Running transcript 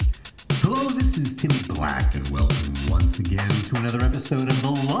Hello, this is Timmy Black, and welcome once again to another episode of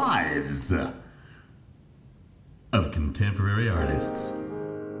The Lives of Contemporary Artists.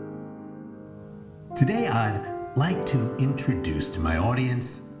 Today, I'd like to introduce to my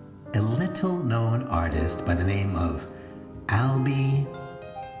audience a little-known artist by the name of Albie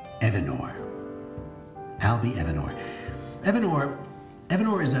Evanor. Albie Evanor.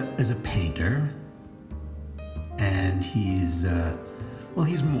 Evanor is a painter, and he's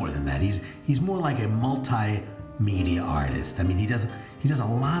more than that. He's more like a multimedia artist. I mean, he does a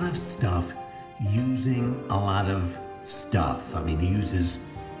lot of stuff using a lot of stuff. I mean, he uses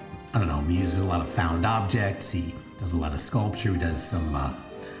a lot of found objects. He does a lot of sculpture. He does some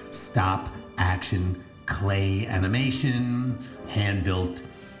stop action clay animation, hand-built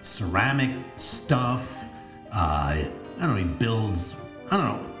ceramic stuff. He builds,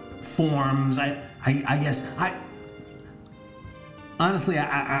 forms. Honestly,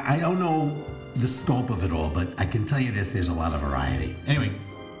 I don't know the scope of it all, but I can tell you this, there's a lot of variety. Anyway,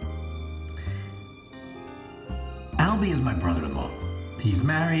 Albie is my brother-in-law. He's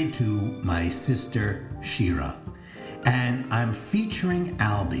married to my sister, Shira. And I'm featuring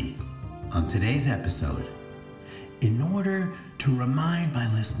Albie on today's episode in order to remind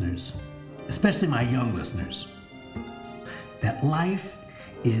my listeners, especially my young listeners, that life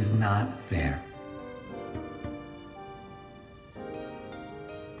is not fair.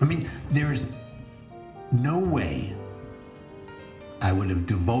 I mean, there's no way I would have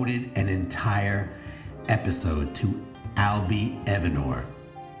devoted an entire episode to Albie Evanor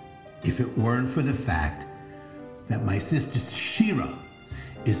if it weren't for the fact that my sister Shira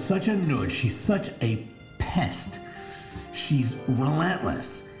is such a nerd. She's such a pest. She's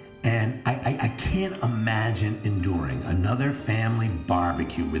relentless. And I can't imagine enduring another family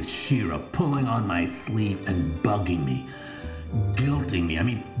barbecue with Shira pulling on my sleeve and bugging me, guilting me,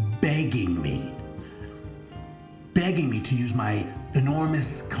 begging me to use my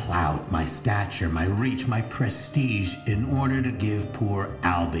enormous clout, my stature, my reach, my prestige in order to give poor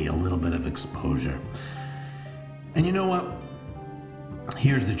Albie a little bit of exposure. And you know what?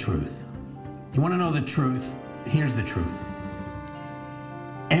 Here's the truth. You want to know the truth? Here's the truth.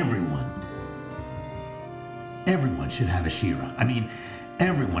 Everyone should have a Shira.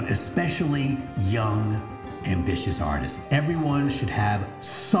 Everyone, especially young, ambitious artists. Everyone should have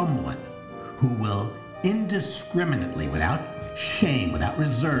someone who will indiscriminately, without shame, without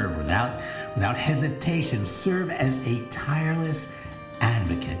reserve, without hesitation, serve as a tireless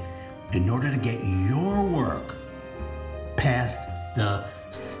advocate in order to get your work past the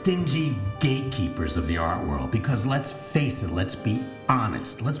stingy gatekeepers of the art world. Because let's face it, let's be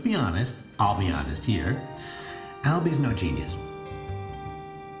honest, I'll be honest here, Albie's no genius.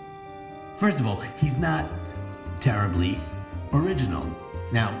 First of all, he's not terribly original.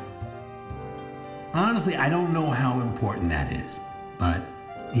 Now, honestly, I don't know how important that is, but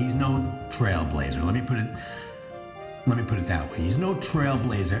he's no trailblazer. Let me put it that way. He's no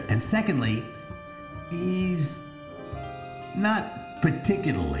trailblazer, and secondly, he's not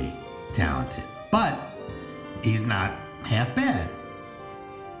particularly talented, but he's not half bad.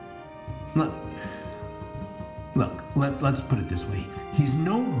 Look, let's put it this way. He's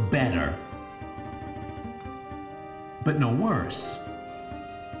no better, but no worse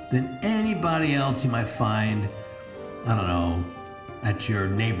than anybody else you might find, at your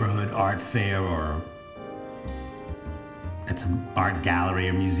neighborhood art fair or at some art gallery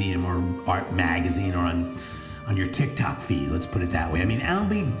or museum or art magazine or on your TikTok feed. Let's put it that way.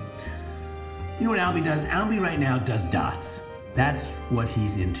 Albie, you know what Albie does? Albie right now does dots. That's what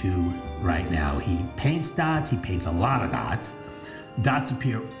he's into right now. He paints dots. He paints a lot of dots. Dots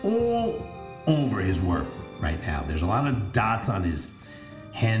appear all over his work right now. There's a lot of dots on his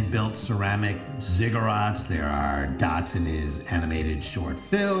hand-built ceramic ziggurats. There are dots in his animated short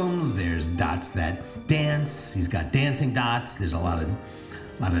films. There's dots that dance. He's got dancing dots. There's a lot of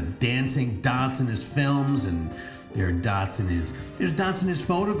dancing dots in his films, and there's dots in his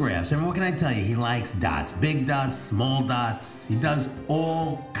photographs. What can I tell you? He likes dots. Big dots, small dots. He does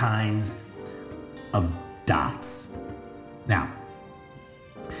all kinds of dots. Now,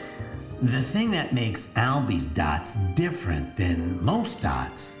 the thing that makes Albie's dots different than most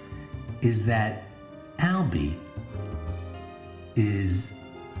dots is that Albie is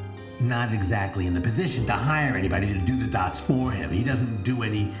not exactly in the position to hire anybody to do the dots for him. He doesn't do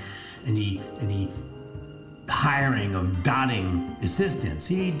any hiring of dotting assistants.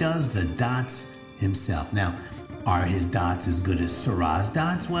 He does the dots himself. Now, are his dots as good as Seurat's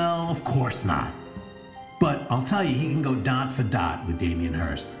dots? Well, of course not. But I'll tell you, he can go dot for dot with Damien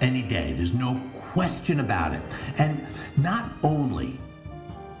Hirst any day. There's no question about it. And not only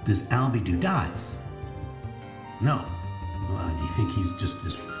does Albie do dots? No. Well, you think he's just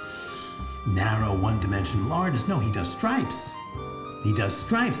this narrow, one-dimensional artist? No, he does stripes. He does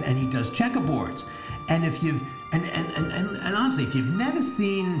stripes and he does checkerboards. And if you've and honestly, if you've never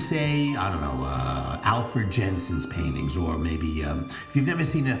seen, say, I don't know, Alfred Jensen's paintings, or maybe if you've never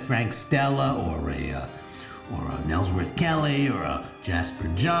seen a Frank Stella or a Nelsworth Kelly or a Jasper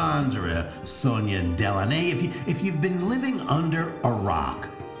Johns or a Sonia Delaunay, if you've been living under a rock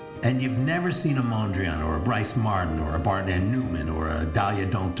and you've never seen a Mondrian or a Bryce Martin or a Barnett Newman or a Dahlia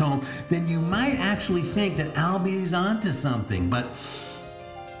Danton, then you might actually think that Albie's onto something, but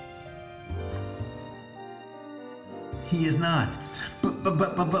he is not. But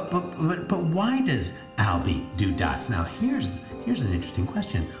why does Albie do dots? Now here's an interesting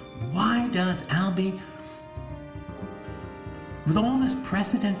question. Why does Albie, with all this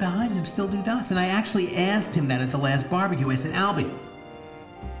precedent behind him, still do dots? And I actually asked him that at the last barbecue. I said, Albie,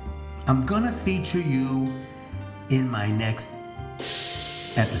 I'm gonna feature you in my next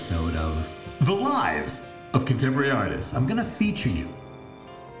episode of The Lives of Contemporary Artists. I'm gonna feature you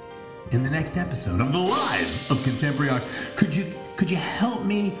in the next episode of The Lives of Contemporary Artists. Could you help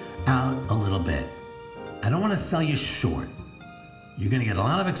me out a little bit? I don't want to sell you short. You're gonna get a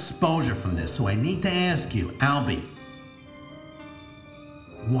lot of exposure from this, so I need to ask you, Albie,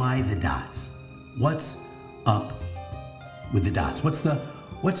 why the dots? What's up with the dots? What's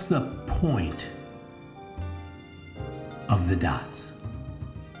the point of the dots?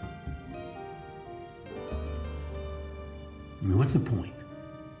 I mean, what's the point?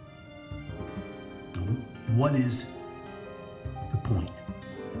 What is the point?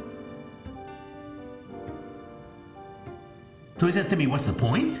 So he says to me, what's the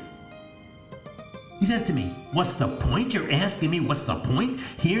point? He says to me, what's the point? You're asking me what's the point?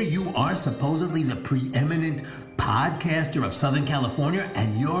 Here you are, supposedly the preeminent podcaster of Southern California,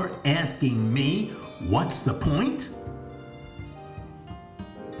 and you're asking me what's the point?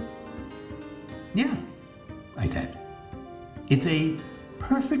 Yeah, I said. It's a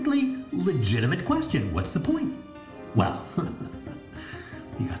perfectly legitimate question. What's the point? Well,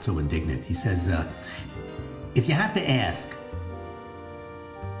 he got so indignant. He says, if you have to ask,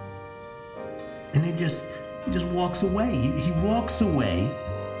 and he just walks away. He walks away,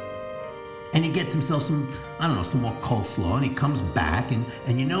 and he gets himself some more coleslaw, and he comes back,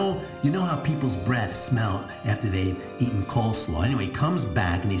 and you know how people's breath smell after they've eaten coleslaw. Anyway, he comes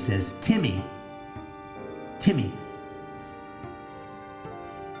back and he says, Timmy,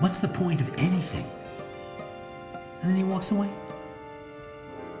 what's the point of anything? And then he walks away.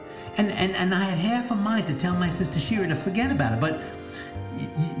 And I had half a mind to tell my sister Shira to forget about it, but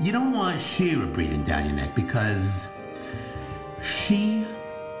you don't want Shira breathing down your neck, because she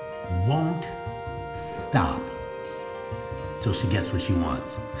won't stop till she gets what she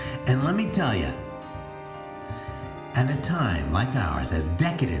wants. And let me tell you, at a time like ours, as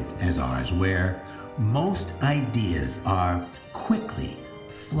decadent as ours, where most ideas are quickly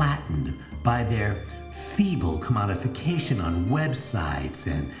flattened by their feeble commodification on websites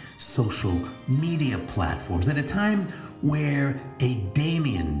and social media platforms, at a time where a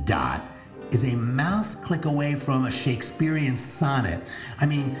Damien dot is a mouse click away from a Shakespearean sonnet. I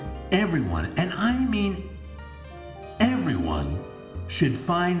mean, everyone, and I mean everyone, should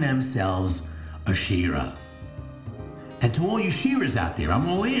find themselves a Shira. And to all you Shiras out there, I'm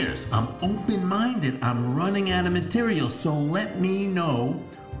all ears. I'm open-minded. I'm running out of material, so let me know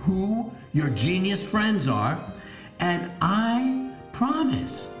who your genius friends are, and I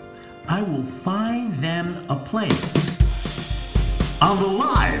promise I will find them a place on The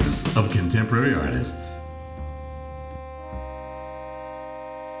Lives of Contemporary Artists.